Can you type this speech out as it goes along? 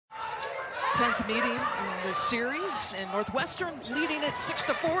10th meeting in this series, and Northwestern leading it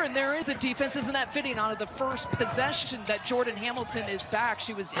 6-4, and there is a defense. Isn't that fitting on the first possession that Jordan Hamilton is back?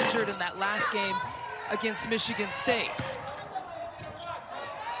 She was injured in that last game against Michigan State.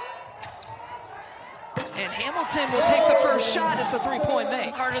 And Hamilton will take the first shot. It's a three-point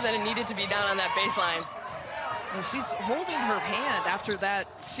make. Harder than it needed to be down on that baseline. Well, she's holding her hand after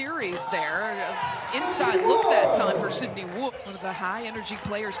that series there. Inside look that time for Sydney Wood. One of the high-energy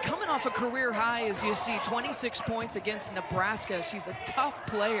players coming off a career high, as you see, 26 points against Nebraska. She's a tough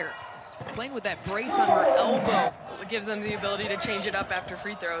player, playing with that brace on her elbow. It gives them the ability to change it up after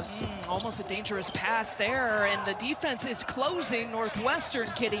free throws. Almost a dangerous pass there, and the defense is closing. Northwestern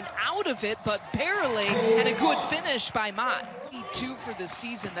getting out of it, but barely, and a good finish by Mott. 2 for the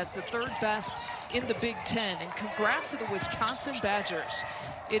season. That's the third best in the Big Ten, and congrats to the Wisconsin Badgers.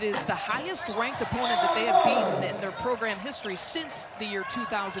 It is the highest ranked opponent that they have beaten in their program history since the year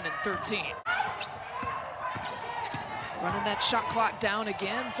 2013. Running that shot clock down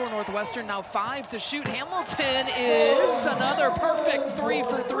again for Northwestern. Now 5 to shoot. Hamilton is another perfect 3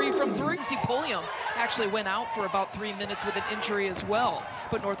 for 3 from 3. Pulliam actually went out for about 3 minutes with an injury as well.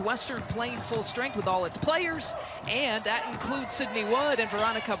 But Northwestern playing full strength with all its players, and that includes Sydney Wood and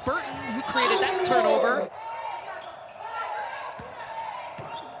Veronica Burton, who created that turnover.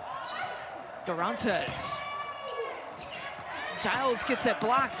 Durantes. Giles gets it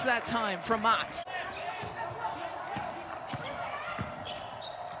blocked that time from Mott.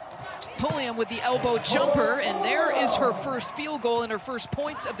 Pulliam with the elbow jumper, and there is her first field goal and her first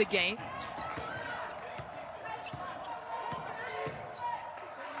points of the game.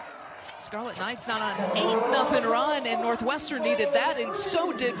 Scarlet Knights not on 8-0 run, and Northwestern needed that, and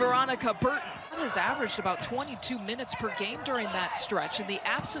so did Veronica Burton. Has averaged about 22 minutes per game during that stretch in the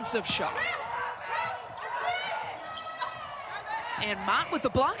absence of Shaw. And Mott with the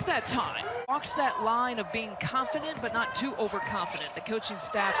block that time. Walks that line of being confident, but not too overconfident. The coaching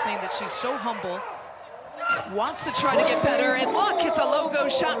staff saying that she's so humble, wants to try to get better, and look, it's a logo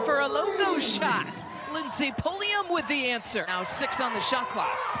shot for a logo shot. Lindsay Pulliam with the answer. Now 6 on the shot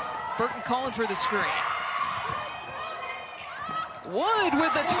clock. Burton calling for the screen. Wood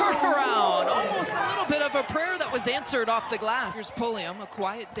with the turnaround. Almost a little bit of a prayer that was answered off the glass. Here's Pulliam, a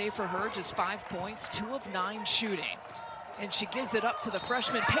quiet day for her, just 5 points, 2 of 9 shooting. And she gives it up to the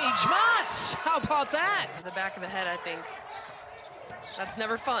freshman, Paige Mott. How about that? The back of the head, I think. That's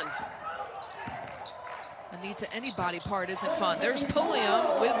never fun. A knee to any body part isn't fun. There's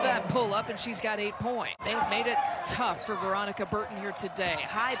Pulliam with that pull-up, and she's got 8 points. They've made it tough for Veronica Burton here today.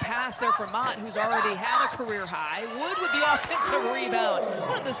 High pass there for Mott, who's already had a career high. Wood with the offensive rebound.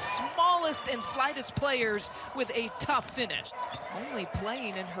 One of the smallest and slightest players with a tough finish. Only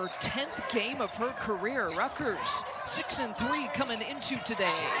playing in her 10th game of her career. Rutgers 6-3 coming into today.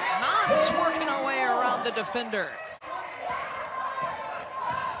 Mott's working her way around the defender.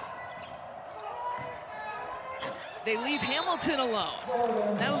 They leave Hamilton alone.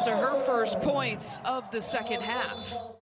 Those are her first points of the second half.